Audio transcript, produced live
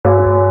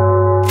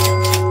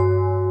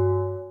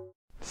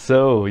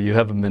So, you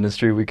have a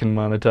ministry we can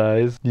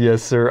monetize?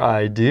 Yes, sir,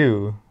 I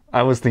do.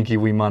 I was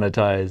thinking we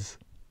monetize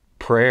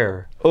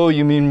prayer. Oh,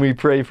 you mean we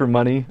pray for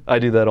money? I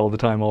do that all the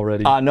time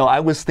already. No, I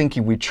was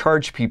thinking we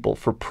charge people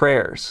for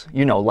prayers.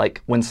 You know,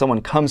 like when someone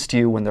comes to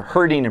you when they're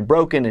hurting and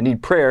broken and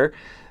need prayer,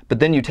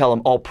 but then you tell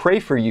them, I'll pray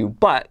for you,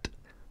 but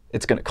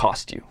it's going to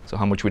cost you. So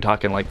how much are we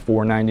talking, like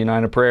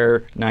 $4.99 a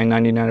prayer,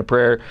 $9.99 a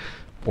prayer?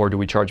 Or do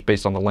we charge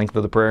based on the length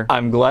of the prayer?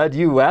 I'm glad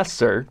you asked,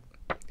 sir.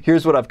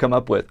 Here's what I've come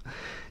up with.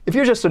 If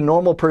you're just a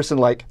normal person,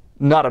 like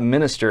not a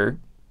minister,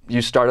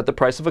 you start at the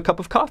price of a cup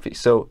of coffee.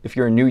 So if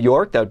you're in New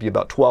York, that would be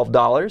about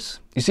 $12.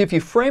 You see, if you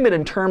frame it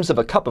in terms of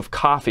a cup of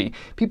coffee,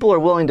 people are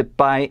willing to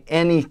buy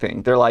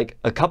anything. They're like,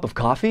 a cup of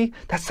coffee?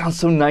 That sounds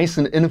so nice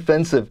and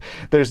inoffensive.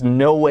 There's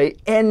no way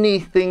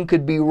anything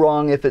could be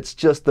wrong if it's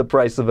just the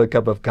price of a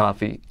cup of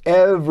coffee.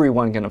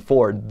 Everyone can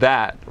afford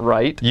that,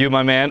 right? You,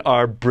 my man,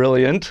 are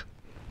brilliant.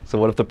 So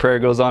what if the prayer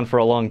goes on for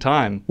a long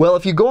time? Well,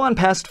 if you go on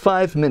past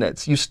 5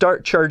 minutes, you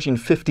start charging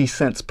 50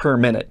 cents per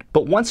minute.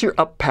 But once you're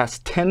up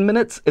past 10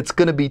 minutes, it's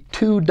going to be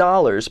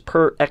 $2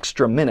 per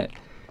extra minute.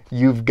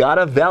 You've got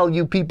to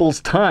value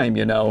people's time,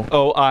 you know.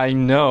 Oh, I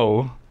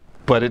know.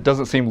 But it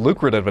doesn't seem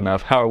lucrative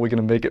enough. How are we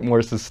going to make it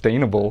more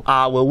sustainable?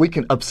 Well, we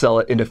can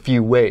upsell it in a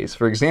few ways.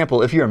 For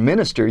example, if you're a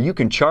minister, you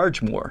can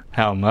charge more.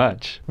 How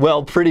much?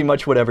 Well, pretty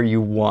much whatever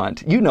you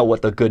want. You know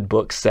what the good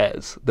book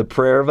says. The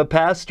prayer of a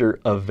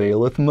pastor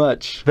availeth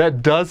much.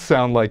 That does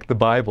sound like the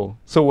Bible.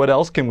 So what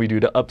else can we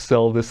do to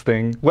upsell this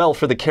thing? Well,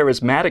 for the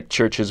charismatic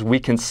churches, we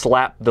can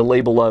slap the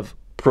label of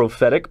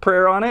prophetic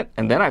prayer on it,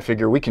 and then I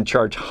figure we can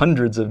charge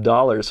hundreds of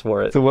dollars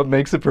for it. So what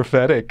makes it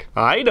prophetic?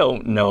 I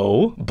don't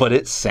know, but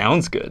it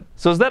sounds good.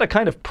 So is that a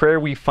kind of prayer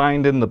we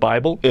find in the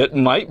Bible? It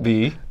might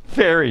be.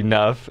 Fair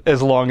enough,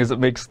 as long as it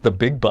makes the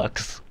big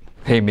bucks.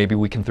 Hey, maybe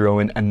we can throw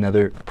in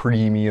another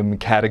premium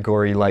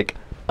category like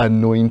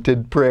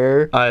anointed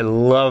prayer. I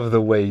love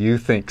the way you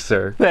think,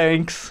 sir.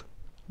 Thanks.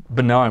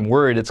 But now I'm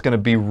worried it's going to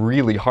be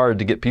really hard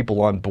to get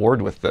people on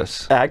board with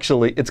this.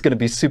 Actually, it's going to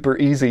be super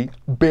easy.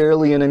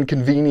 Barely an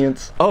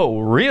inconvenience. Oh,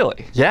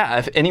 really? Yeah,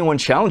 if anyone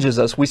challenges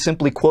us, we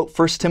simply quote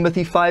 1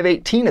 Timothy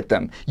 5:18 at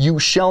them. You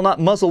shall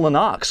not muzzle an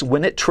ox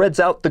when it treads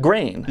out the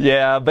grain.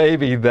 Yeah,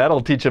 baby,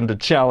 that'll teach them to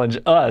challenge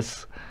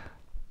us.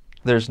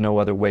 There's no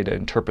other way to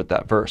interpret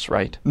that verse,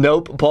 right?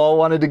 Nope. Paul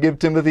wanted to give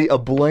Timothy a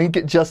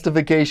blanket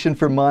justification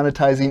for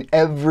monetizing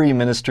every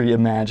ministry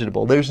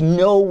imaginable. There's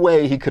no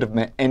way he could have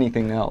meant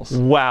anything else.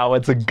 Wow,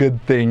 it's a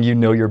good thing you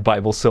know your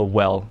Bible so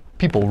well.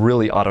 People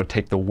really ought to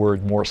take the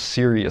word more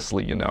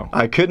seriously, you know.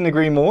 I couldn't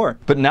agree more.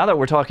 But now that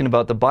we're talking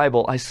about the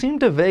Bible, I seem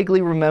to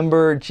vaguely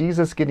remember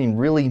Jesus getting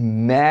really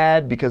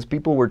mad because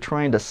people were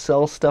trying to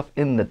sell stuff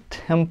in the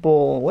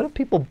temple. What if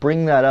people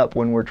bring that up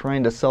when we're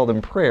trying to sell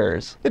them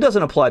prayers? It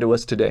doesn't apply to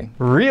us today.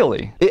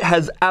 Really? It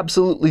has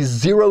absolutely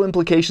zero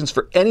implications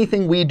for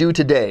anything we do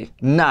today.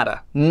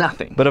 Nada.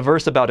 Nothing. But a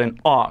verse about an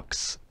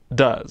ox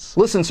does.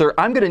 Listen, sir,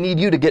 I'm going to need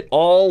you to get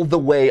all the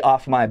way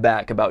off my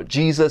back about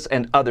Jesus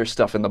and other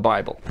stuff in the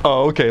Bible.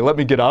 Oh, okay. Let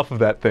me get off of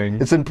that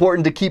thing. It's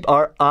important to keep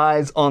our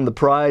eyes on the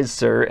prize,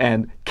 sir,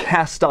 and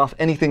cast off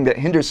anything that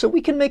hinders so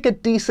we can make a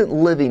decent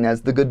living,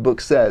 as the good book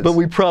says. But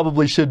we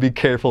probably should be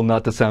careful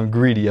not to sound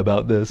greedy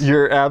about this.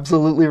 You're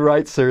absolutely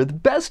right, sir. The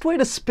best way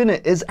to spin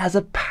it is as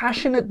a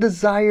passionate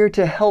desire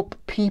to help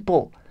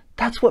people.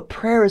 That's what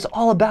prayer is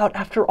all about,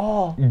 after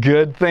all.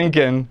 Good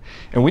thinking.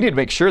 And we need to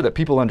make sure that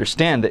people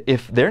understand that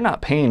if they're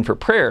not paying for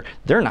prayer,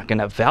 they're not going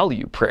to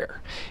value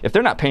prayer. If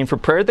they're not paying for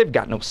prayer, they've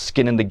got no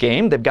skin in the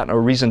game. They've got no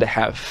reason to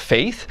have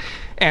faith.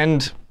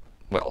 And,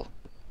 well,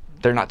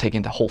 they're not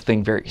taking the whole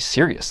thing very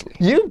seriously.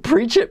 You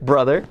preach it,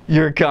 brother.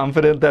 You're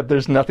confident that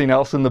there's nothing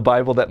else in the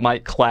Bible that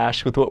might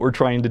clash with what we're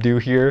trying to do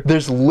here?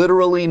 There's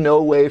literally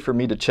no way for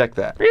me to check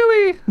that.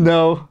 Really?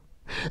 No.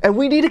 And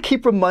we need to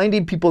keep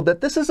reminding people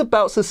that this is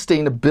about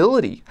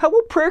sustainability. How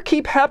will prayer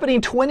keep happening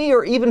 20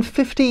 or even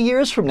 50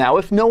 years from now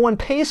if no one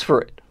pays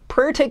for it?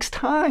 Prayer takes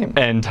time.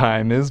 And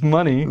time is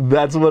money.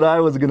 That's what I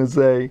was gonna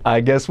say.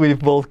 I guess we've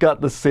both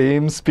got the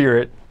same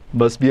spirit.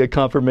 Must be a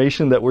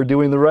confirmation that we're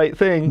doing the right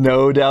thing.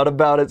 No doubt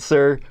about it,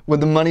 sir. When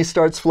the money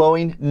starts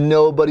flowing,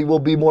 nobody will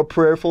be more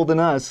prayerful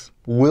than us.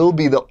 We'll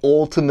be the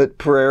ultimate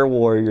prayer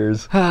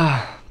warriors.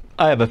 I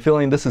have a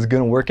feeling this is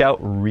gonna work out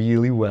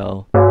really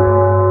well.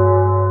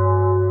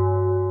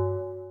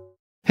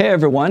 Hey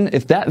everyone,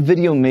 if that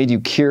video made you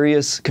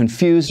curious,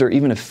 confused, or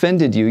even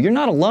offended you, you're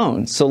not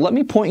alone. So let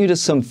me point you to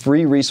some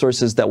free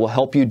resources that will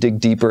help you dig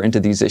deeper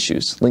into these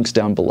issues. Links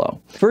down below.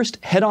 First,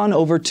 head on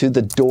over to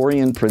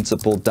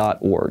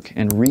thedorianprinciple.org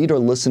and read or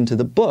listen to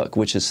the book,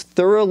 which is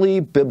thoroughly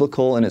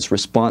biblical in its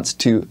response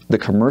to the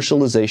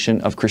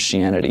commercialization of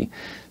Christianity.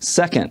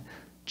 Second,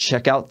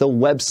 check out the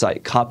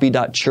website,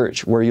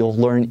 copy.church, where you'll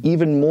learn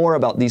even more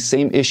about these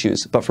same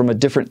issues, but from a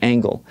different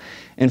angle.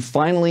 And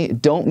finally,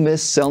 don't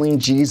miss Selling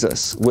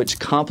Jesus, which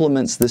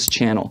complements this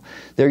channel.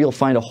 There you'll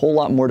find a whole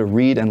lot more to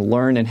read and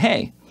learn. And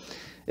hey,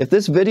 if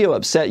this video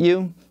upset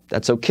you,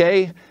 that's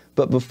okay.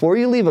 But before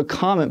you leave a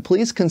comment,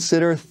 please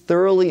consider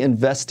thoroughly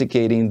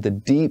investigating the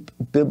deep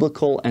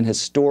biblical and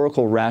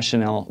historical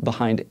rationale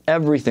behind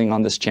everything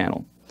on this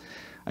channel.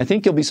 I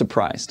think you'll be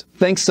surprised.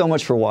 Thanks so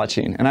much for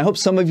watching, and I hope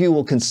some of you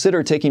will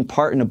consider taking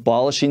part in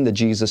abolishing the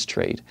Jesus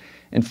trade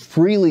and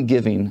freely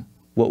giving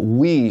what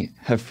we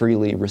have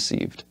freely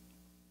received.